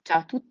Ciao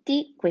a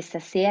tutti, questa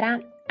sera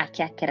a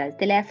Chiacchiere al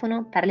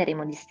telefono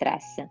parleremo di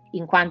stress,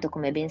 in quanto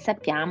come ben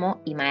sappiamo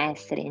i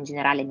maestri e in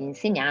generale gli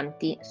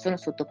insegnanti sono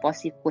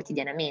sottoposti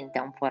quotidianamente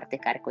a un forte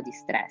carico di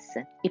stress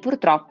e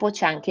purtroppo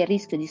c'è anche il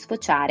rischio di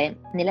sfociare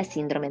nella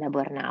sindrome da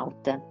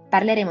burnout.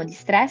 Parleremo di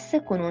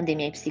stress con uno dei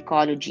miei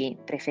psicologi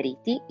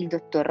preferiti, il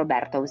dottor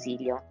Roberto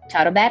Ausilio.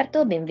 Ciao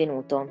Roberto,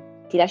 benvenuto.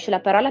 Ti lascio la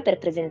parola per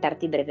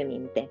presentarti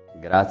brevemente.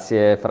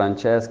 Grazie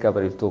Francesca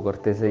per il tuo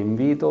cortese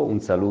invito, un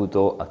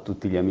saluto a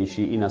tutti gli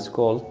amici in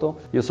ascolto.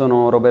 Io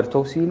sono Roberto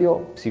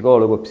Ausilio,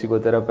 psicologo e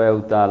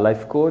psicoterapeuta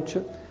life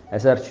coach,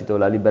 esercito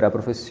la libera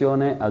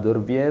professione ad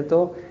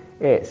Orvieto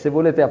e se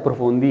volete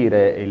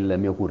approfondire il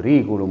mio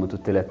curriculum,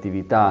 tutte le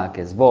attività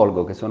che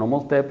svolgo, che sono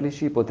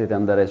molteplici, potete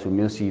andare sul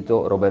mio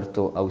sito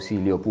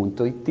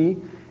robertoausilio.it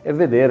e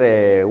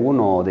vedere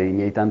uno dei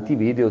miei tanti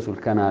video sul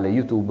canale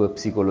YouTube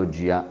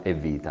Psicologia e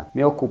Vita.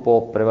 Mi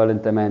occupo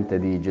prevalentemente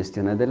di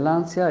gestione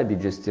dell'ansia e di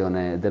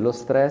gestione dello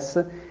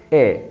stress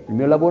e il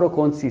mio lavoro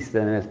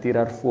consiste nel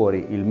tirar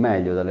fuori il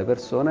meglio dalle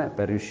persone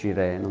per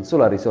riuscire non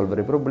solo a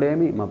risolvere i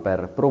problemi, ma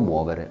per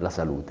promuovere la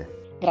salute.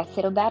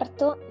 Grazie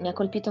Roberto, mi ha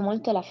colpito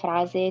molto la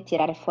frase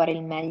tirare fuori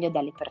il meglio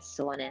dalle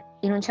persone.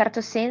 In un certo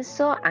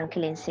senso anche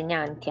le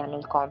insegnanti hanno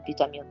il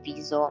compito, a mio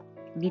avviso,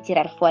 di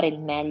tirar fuori il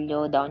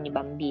meglio da ogni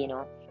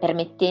bambino,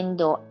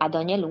 permettendo ad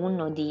ogni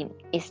alunno di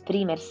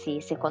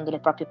esprimersi secondo le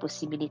proprie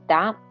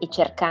possibilità e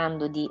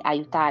cercando di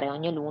aiutare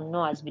ogni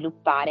alunno a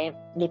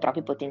sviluppare le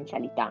proprie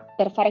potenzialità.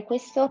 Per fare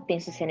questo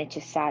penso sia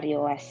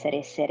necessario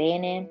essere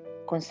serene,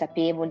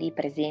 consapevoli,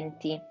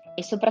 presenti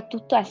e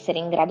soprattutto essere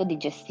in grado di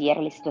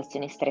gestire le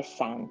situazioni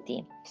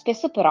stressanti.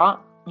 Spesso però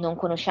non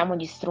conosciamo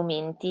gli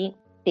strumenti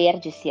per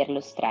gestire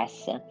lo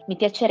stress. Mi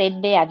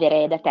piacerebbe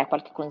avere da te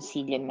qualche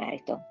consiglio in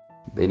merito.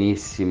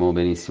 Benissimo,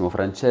 benissimo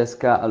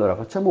Francesca. Allora,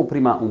 facciamo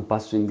prima un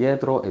passo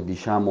indietro e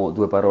diciamo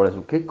due parole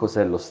su che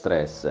cos'è lo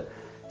stress.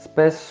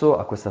 Spesso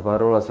a questa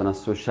parola sono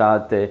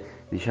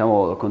associate,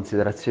 diciamo,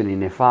 considerazioni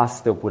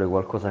nefaste oppure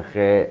qualcosa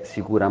che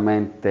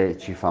sicuramente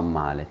ci fa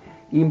male.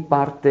 In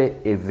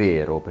parte è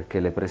vero,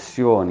 perché le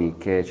pressioni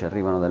che ci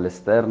arrivano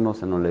dall'esterno,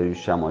 se non le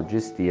riusciamo a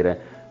gestire,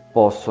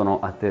 possono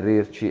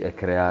atterrirci e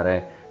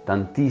creare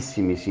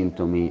tantissimi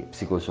sintomi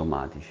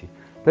psicosomatici.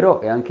 Però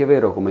è anche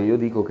vero, come io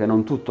dico, che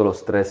non tutto lo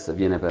stress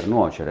viene per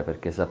nuocere,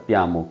 perché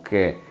sappiamo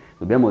che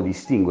dobbiamo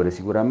distinguere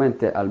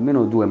sicuramente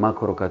almeno due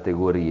macro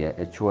categorie,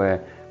 e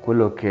cioè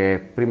quello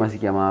che prima si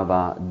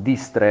chiamava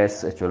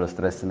distress, e cioè lo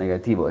stress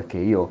negativo, e che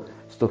io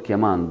sto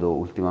chiamando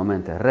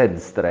ultimamente red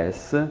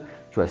stress,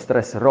 cioè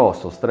stress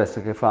rosso,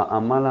 stress che fa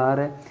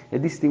ammalare,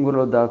 e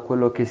distinguerlo da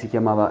quello che si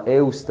chiamava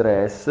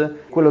eustress,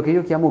 quello che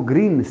io chiamo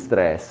green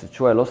stress,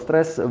 cioè lo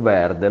stress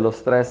verde, lo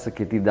stress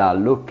che ti dà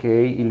l'ok,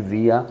 il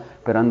via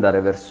per andare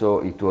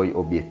verso i tuoi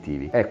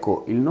obiettivi.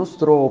 Ecco, il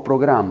nostro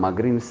programma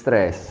Green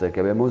Stress che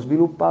abbiamo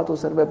sviluppato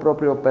serve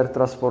proprio per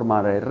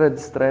trasformare il red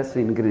stress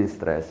in green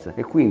stress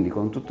e quindi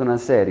con tutta una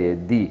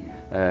serie di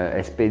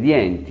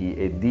espedienti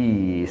e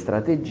di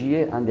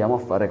strategie andiamo a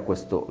fare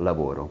questo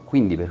lavoro.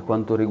 Quindi per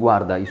quanto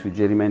riguarda i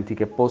suggerimenti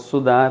che posso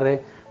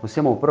dare,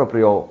 possiamo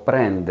proprio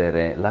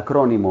prendere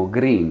l'acronimo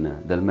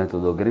GREEN del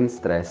metodo Green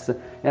Stress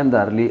e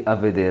andarli a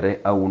vedere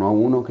a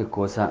uno che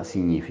cosa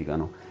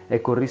significano e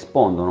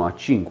corrispondono a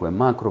 5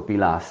 macro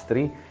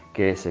pilastri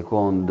che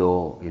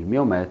secondo il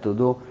mio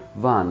metodo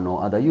vanno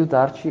ad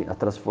aiutarci a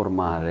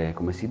trasformare,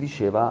 come si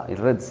diceva, il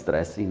red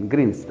stress in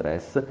green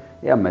stress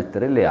e a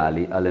mettere le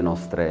ali alle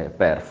nostre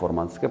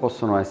performance, che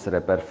possono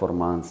essere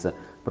performance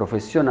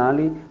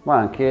professionali, ma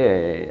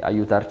anche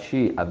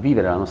aiutarci a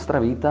vivere la nostra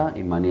vita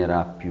in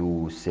maniera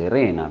più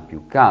serena,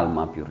 più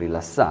calma, più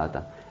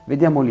rilassata.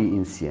 Vediamoli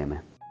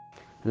insieme.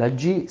 La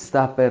G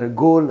sta per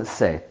goal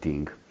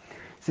setting.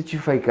 Se ci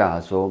fai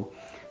caso,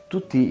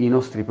 tutti i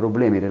nostri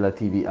problemi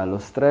relativi allo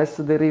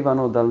stress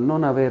derivano dal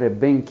non avere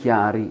ben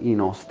chiari i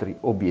nostri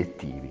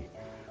obiettivi.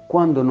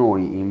 Quando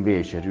noi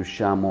invece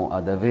riusciamo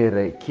ad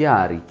avere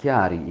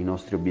chiari i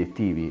nostri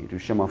obiettivi,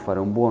 riusciamo a fare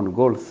un buon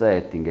goal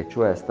setting, e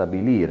cioè a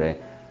stabilire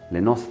le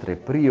nostre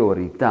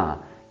priorità,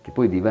 che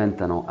poi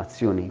diventano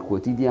azioni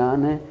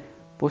quotidiane,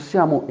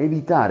 possiamo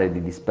evitare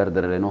di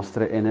disperdere le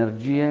nostre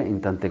energie in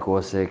tante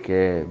cose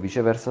che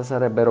viceversa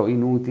sarebbero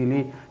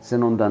inutili se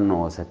non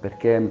dannose,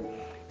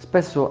 perché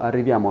spesso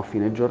arriviamo a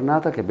fine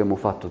giornata che abbiamo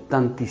fatto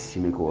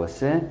tantissime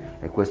cose,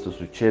 e questo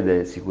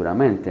succede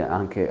sicuramente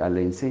anche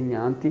alle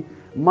insegnanti,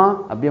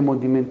 ma abbiamo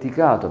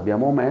dimenticato,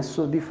 abbiamo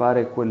omesso di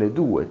fare quelle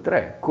 2,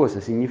 3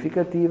 cose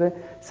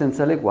significative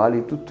senza le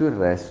quali tutto il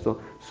resto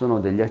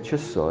sono degli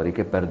accessori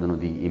che perdono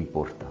di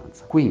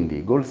importanza.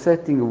 Quindi goal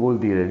setting vuol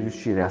dire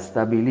riuscire a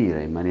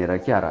stabilire in maniera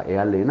chiara e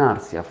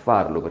allenarsi a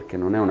farlo, perché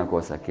non è una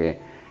cosa che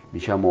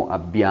diciamo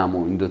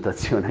abbiamo in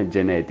dotazione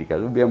genetica,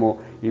 dobbiamo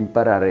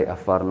imparare a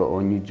farlo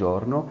ogni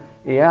giorno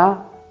e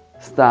a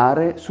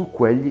stare su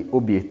quegli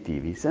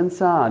obiettivi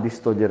senza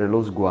distogliere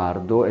lo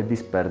sguardo e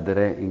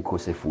disperdere in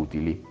cose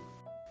futili.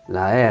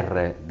 La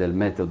R del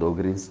metodo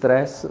Green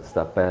Stress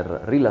sta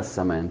per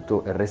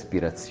rilassamento e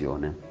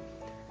respirazione.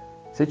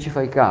 Se ci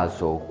fai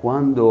caso,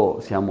 quando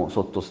siamo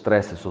sotto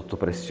stress e sotto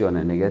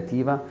pressione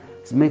negativa,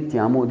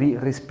 smettiamo di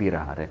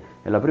respirare.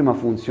 È la prima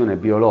funzione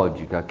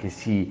biologica che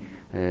si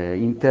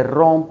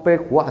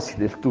interrompe quasi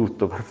del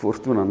tutto, per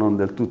fortuna non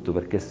del tutto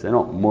perché se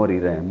no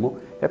moriremmo,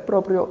 è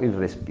proprio il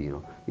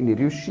respiro. Quindi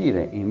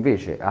riuscire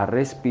invece a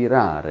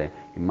respirare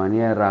in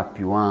maniera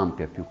più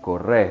ampia, più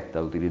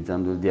corretta,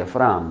 utilizzando il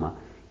diaframma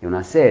e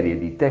una serie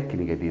di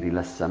tecniche di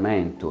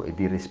rilassamento e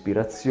di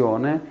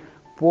respirazione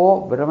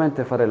può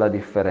veramente fare la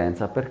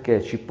differenza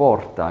perché ci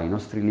porta ai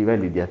nostri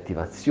livelli di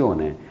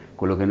attivazione,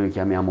 quello che noi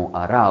chiamiamo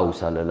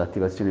arousal,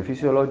 l'attivazione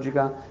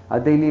fisiologica, a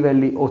dei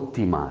livelli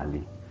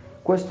ottimali.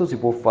 Questo si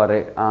può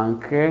fare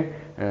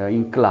anche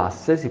in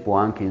classe, si può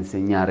anche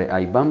insegnare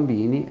ai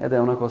bambini ed è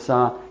una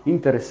cosa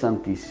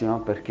interessantissima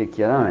perché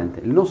chiaramente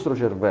il nostro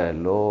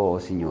cervello,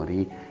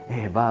 signori,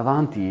 va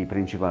avanti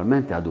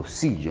principalmente ad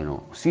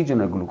ossigeno,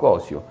 ossigeno e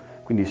glucosio.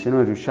 Quindi se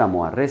noi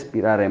riusciamo a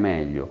respirare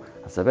meglio,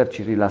 a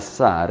saperci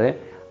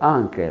rilassare,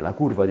 anche la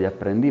curva di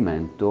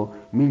apprendimento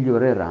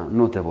migliorerà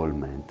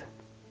notevolmente.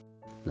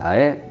 La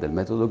E del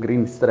metodo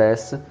Green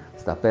Stress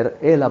sta per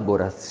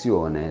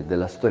elaborazione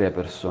della storia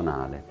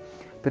personale,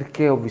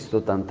 perché ho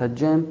visto tanta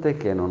gente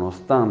che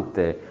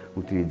nonostante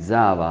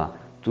utilizzava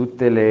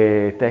tutte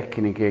le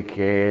tecniche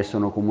che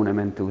sono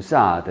comunemente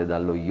usate,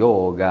 dallo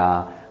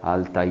yoga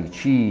al tai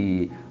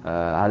chi,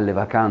 alle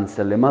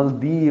vacanze alle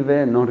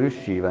Maldive, non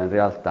riusciva in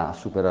realtà a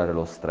superare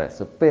lo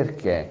stress.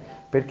 Perché?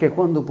 Perché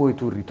quando poi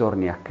tu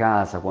ritorni a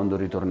casa, quando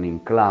ritorni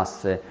in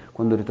classe,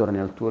 quando ritorni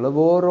al tuo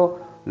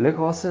lavoro, le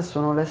cose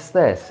sono le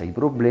stesse, i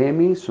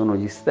problemi sono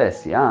gli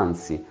stessi,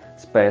 anzi,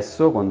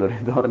 spesso quando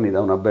ritorni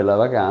da una bella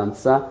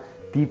vacanza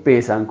ti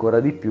pesa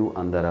ancora di più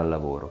andare al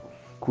lavoro.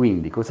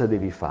 Quindi cosa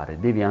devi fare?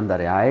 Devi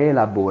andare a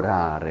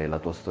elaborare la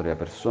tua storia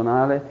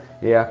personale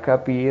e a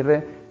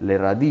capire le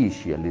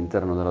radici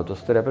all'interno della tua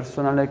storia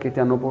personale che ti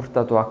hanno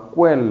portato a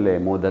quelle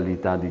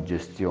modalità di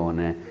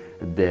gestione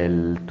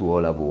del tuo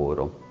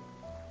lavoro.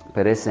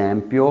 Per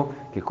esempio,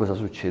 che cosa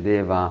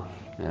succedeva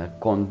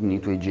con i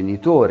tuoi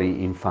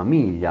genitori, in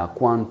famiglia,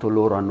 quanto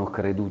loro hanno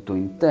creduto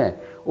in te.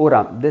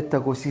 Ora,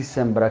 detta così,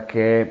 sembra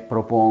che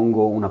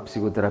propongo una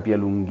psicoterapia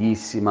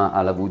lunghissima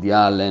alla Woody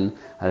Allen,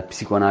 alla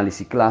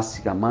psicoanalisi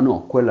classica, ma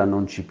no, quella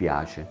non ci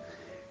piace.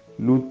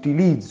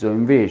 L'utilizzo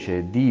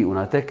invece di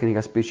una tecnica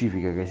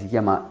specifica che si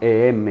chiama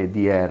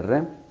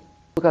EMDR,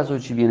 in questo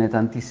caso ci viene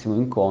tantissimo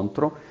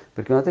incontro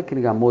perché è una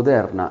tecnica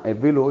moderna e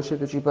veloce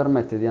che ci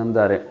permette di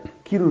andare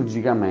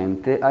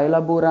chirurgicamente a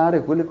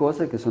elaborare quelle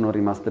cose che sono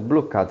rimaste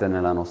bloccate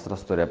nella nostra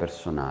storia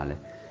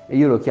personale. E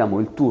io lo chiamo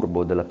il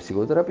turbo della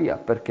psicoterapia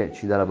perché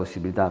ci dà la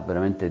possibilità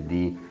veramente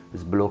di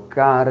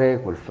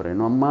sbloccare quel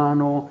freno a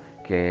mano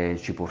che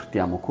ci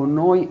portiamo con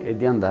noi e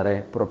di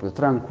andare proprio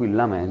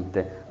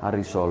tranquillamente a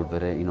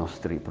risolvere i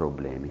nostri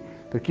problemi.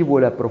 Per chi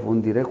vuole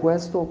approfondire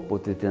questo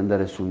potete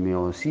andare sul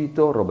mio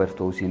sito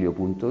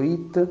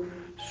robertoausilio.it,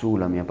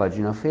 sulla mia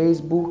pagina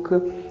Facebook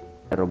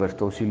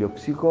Roberto Ausilio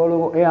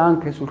Psicologo e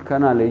anche sul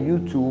canale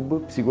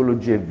YouTube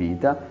Psicologia e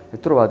Vita e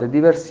trovate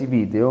diversi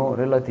video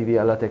relativi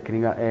alla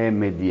tecnica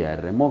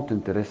EMDR, molto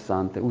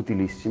interessante,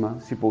 utilissima,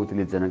 si può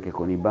utilizzare anche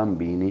con i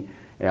bambini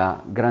e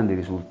ha grandi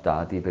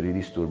risultati per i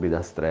disturbi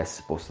da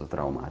stress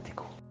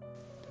post-traumatico.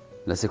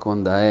 La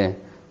seconda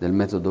E del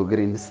metodo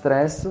Green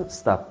Stress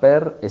sta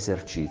per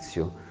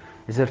esercizio.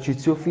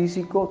 Esercizio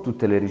fisico,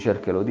 tutte le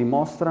ricerche lo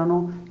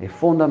dimostrano, è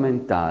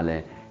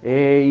fondamentale, è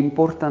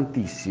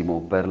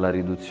importantissimo per la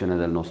riduzione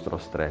del nostro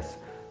stress.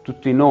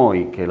 Tutti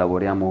noi che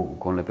lavoriamo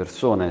con le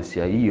persone,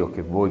 sia io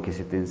che voi che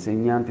siete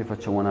insegnanti,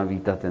 facciamo una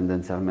vita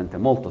tendenzialmente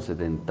molto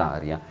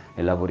sedentaria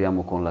e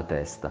lavoriamo con la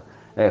testa.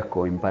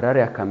 Ecco,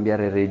 imparare a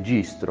cambiare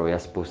registro e a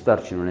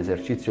spostarci in un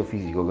esercizio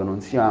fisico che non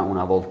sia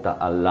una volta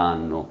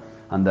all'anno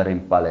andare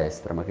in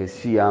palestra, ma che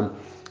sia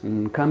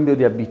un cambio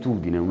di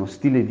abitudine, uno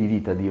stile di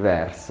vita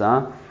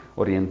diversa,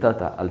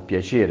 orientata al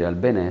piacere e al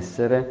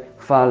benessere,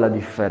 fa la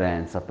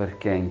differenza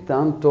perché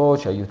intanto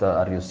ci aiuta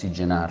a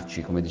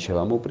riossigenarci, come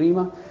dicevamo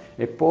prima,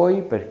 e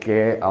poi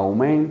perché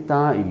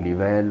aumenta il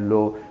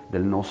livello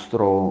del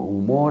nostro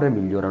umore,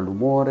 migliora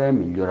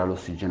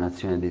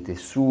l'ossigenazione dei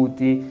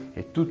tessuti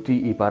e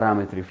tutti i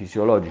parametri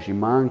fisiologici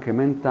ma anche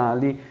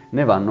mentali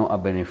ne vanno a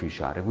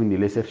beneficiare. Quindi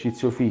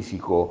l'esercizio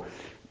fisico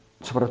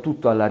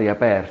soprattutto all'aria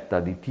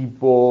aperta, di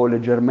tipo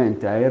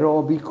leggermente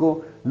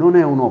aerobico, non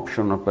è un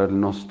option per il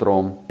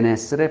nostro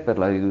benessere, per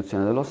la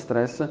riduzione dello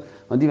stress,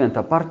 ma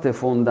diventa parte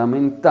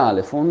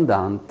fondamentale,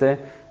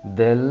 fondante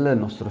del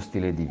nostro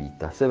stile di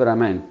vita. Se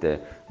veramente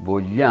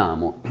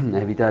vogliamo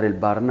evitare il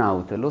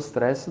burnout e lo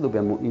stress,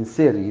 dobbiamo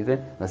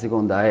inserire la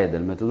seconda E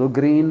del metodo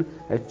Green,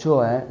 e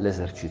cioè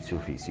l'esercizio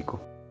fisico.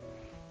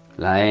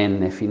 La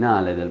N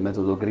finale del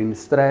metodo Green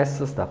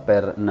Stress sta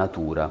per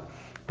natura,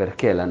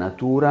 perché la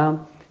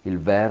natura, il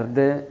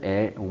verde,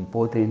 è un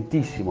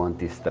potentissimo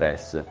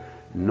antistress.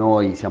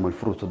 Noi siamo il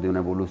frutto di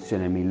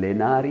un'evoluzione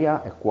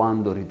millenaria e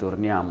quando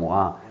ritorniamo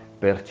a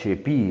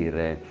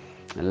percepire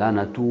la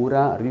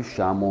natura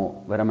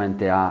riusciamo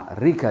veramente a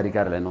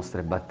ricaricare le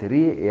nostre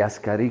batterie e a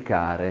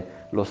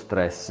scaricare lo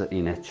stress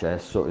in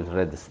eccesso, il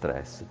red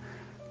stress.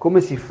 Come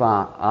si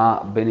fa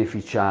a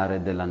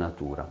beneficiare della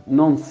natura?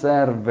 Non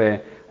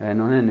serve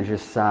non è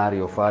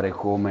necessario fare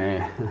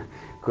come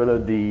quello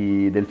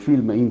del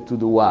film Into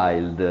the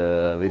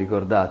Wild, vi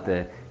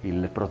ricordate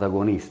il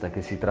protagonista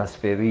che si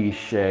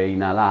trasferisce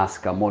in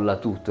Alaska, molla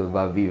tutto e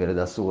va a vivere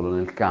da solo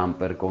nel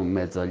camper con in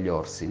mezzo agli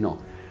orsi? No,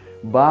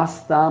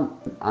 basta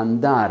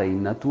andare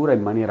in natura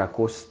in maniera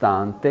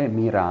costante,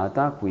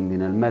 mirata, quindi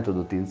nel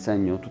metodo ti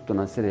insegno tutta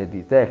una serie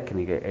di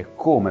tecniche e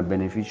come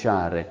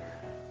beneficiare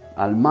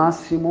al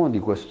massimo di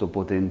questo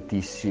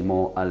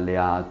potentissimo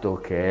alleato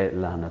che è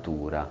la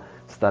natura.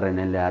 Stare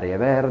nelle aree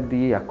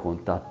verdi, a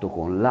contatto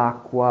con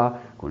l'acqua,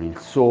 con il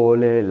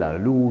sole, la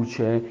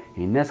luce,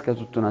 innesca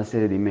tutta una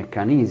serie di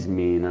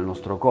meccanismi nel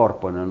nostro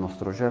corpo e nel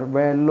nostro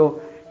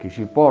cervello che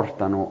ci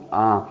portano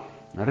a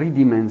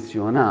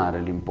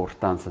ridimensionare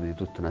l'importanza di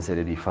tutta una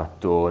serie di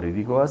fattori,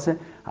 di cose,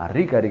 a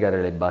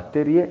ricaricare le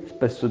batterie.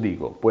 Spesso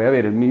dico, puoi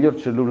avere il miglior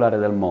cellulare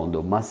del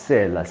mondo, ma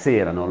se la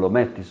sera non lo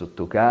metti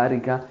sotto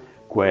carica,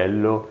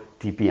 quello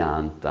ti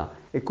pianta.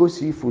 E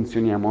così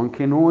funzioniamo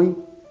anche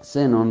noi.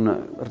 Se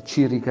non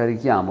ci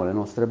ricarichiamo le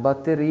nostre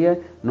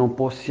batterie, non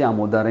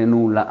possiamo dare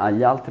nulla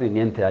agli altri,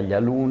 niente agli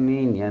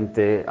alunni,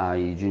 niente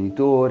ai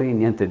genitori,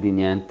 niente di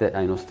niente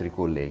ai nostri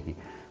colleghi.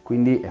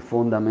 Quindi è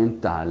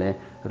fondamentale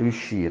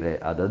riuscire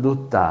ad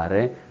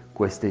adottare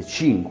queste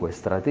 5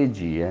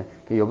 strategie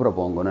che io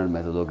propongo nel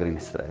metodo Green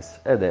Stress,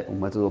 ed è un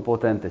metodo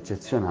potente,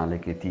 eccezionale,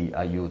 che ti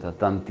aiuta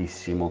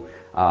tantissimo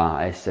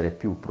a essere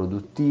più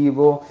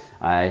produttivo,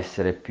 a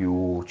essere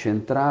più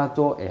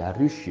centrato e a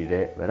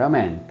riuscire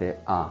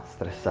veramente a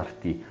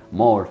stressarti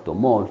molto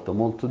molto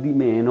molto di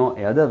meno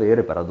e ad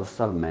avere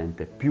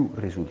paradossalmente più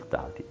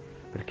risultati.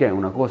 Perché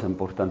una cosa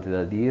importante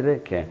da dire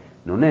è che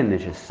non è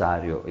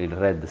necessario il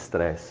red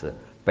stress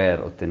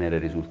per ottenere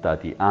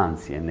risultati,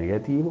 anzi è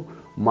negativo,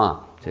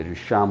 ma se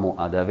riusciamo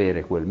ad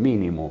avere quel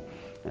minimo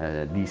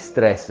di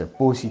stress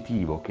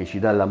positivo che ci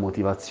dà la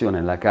motivazione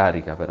e la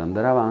carica per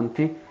andare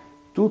avanti,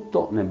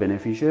 tutto ne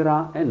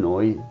beneficerà e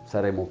noi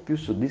saremo più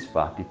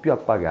soddisfatti, più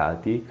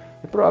appagati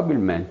e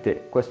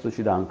probabilmente questo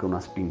ci dà anche una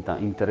spinta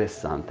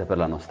interessante per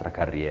la nostra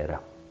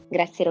carriera.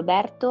 Grazie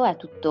Roberto, è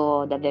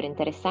tutto davvero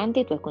interessante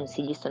e i tuoi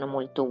consigli sono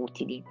molto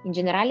utili. In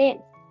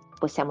generale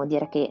possiamo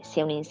dire che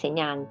se un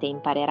insegnante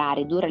imparerà a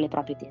ridurre le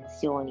proprie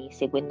tensioni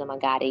seguendo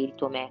magari il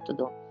tuo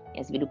metodo e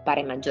a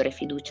sviluppare maggiore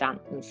fiducia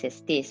in se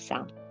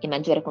stessa e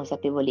maggiore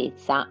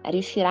consapevolezza,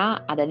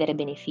 riuscirà ad avere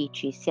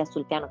benefici sia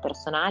sul piano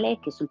personale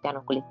che sul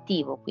piano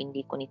collettivo,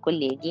 quindi con i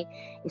colleghi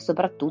e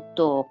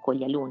soprattutto con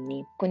gli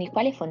alunni, con i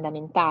quali è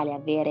fondamentale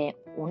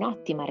avere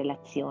un'ottima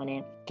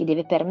relazione che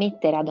deve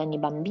permettere ad ogni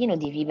bambino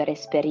di vivere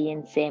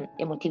esperienze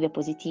emotive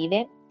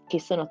positive che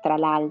sono tra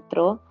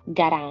l'altro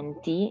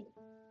garanti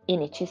e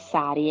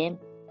necessarie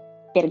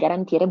per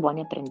garantire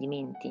buoni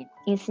apprendimenti.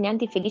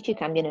 Insegnanti felici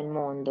cambiano il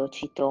mondo,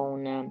 cito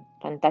un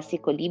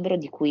fantastico libro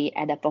di cui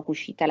è da poco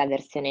uscita la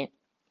versione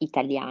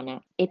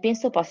italiana e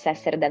penso possa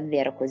essere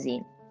davvero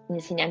così.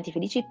 Insegnanti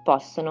felici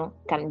possono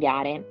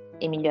cambiare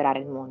e migliorare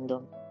il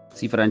mondo.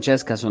 Sì,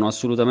 Francesca, sono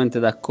assolutamente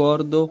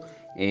d'accordo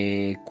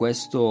e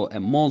questo è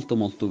molto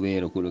molto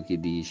vero quello che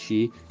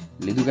dici.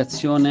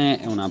 L'educazione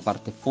è una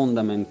parte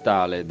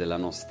fondamentale della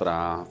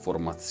nostra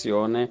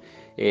formazione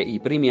e i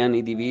primi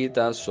anni di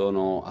vita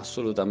sono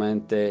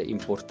assolutamente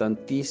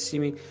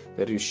importantissimi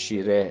per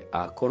riuscire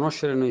a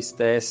conoscere noi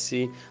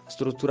stessi, a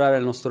strutturare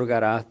il nostro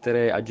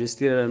carattere, a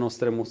gestire le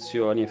nostre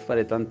emozioni e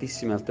fare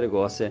tantissime altre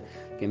cose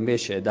che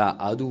invece da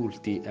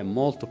adulti è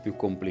molto più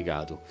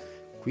complicato.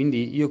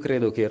 Quindi io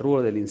credo che il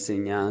ruolo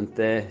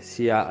dell'insegnante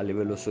sia a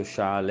livello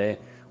sociale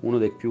uno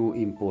dei più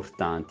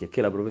importanti e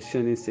che la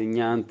professione di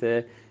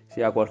insegnante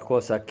sia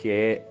qualcosa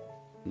che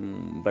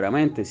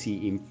veramente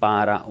si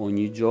impara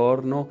ogni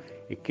giorno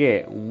e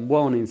che un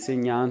buon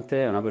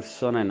insegnante è una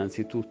persona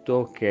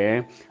innanzitutto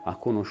che ha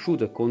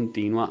conosciuto e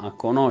continua a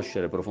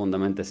conoscere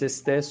profondamente se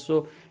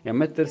stesso e a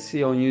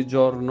mettersi ogni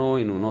giorno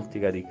in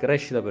un'ottica di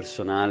crescita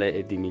personale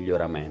e di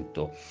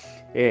miglioramento.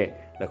 E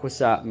la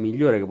cosa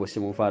migliore che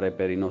possiamo fare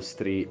per i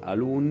nostri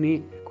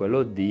alunni è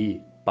quello di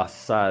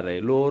passare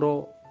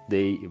loro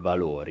dei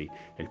valori.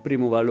 E il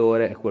primo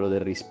valore è quello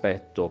del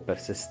rispetto per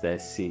se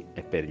stessi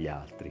e per gli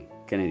altri.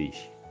 Che ne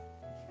dici?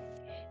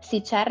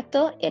 Sì,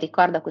 certo, e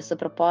ricordo a questo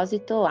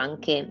proposito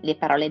anche le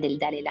parole del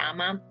Dalai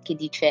Lama che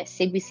dice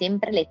segui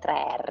sempre le 3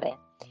 R,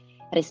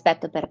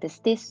 rispetto per te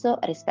stesso,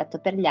 rispetto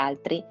per gli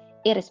altri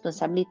e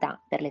responsabilità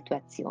per le tue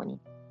azioni.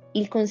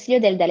 Il consiglio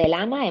del Dalai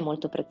Lama è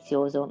molto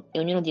prezioso e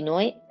ognuno di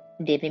noi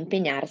deve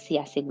impegnarsi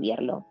a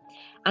seguirlo.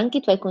 Anche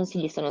i tuoi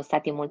consigli sono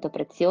stati molto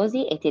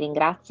preziosi e ti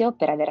ringrazio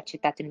per aver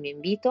accettato il mio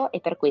invito e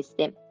per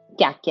queste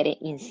chiacchiere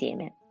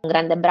insieme. Un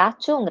grande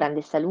abbraccio, un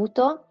grande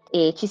saluto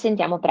e ci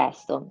sentiamo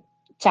presto.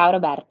 Ciao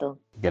Roberto.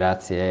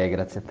 Grazie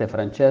a te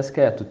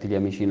Francesca e a tutti gli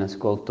amici in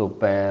ascolto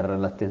per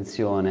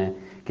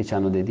l'attenzione che ci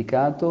hanno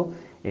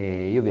dedicato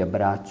e io vi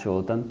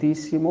abbraccio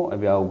tantissimo e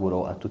vi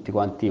auguro a tutti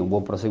quanti un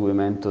buon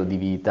proseguimento di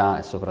vita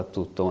e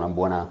soprattutto una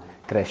buona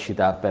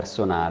crescita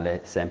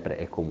personale sempre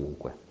e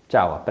comunque.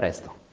 Ciao, a presto!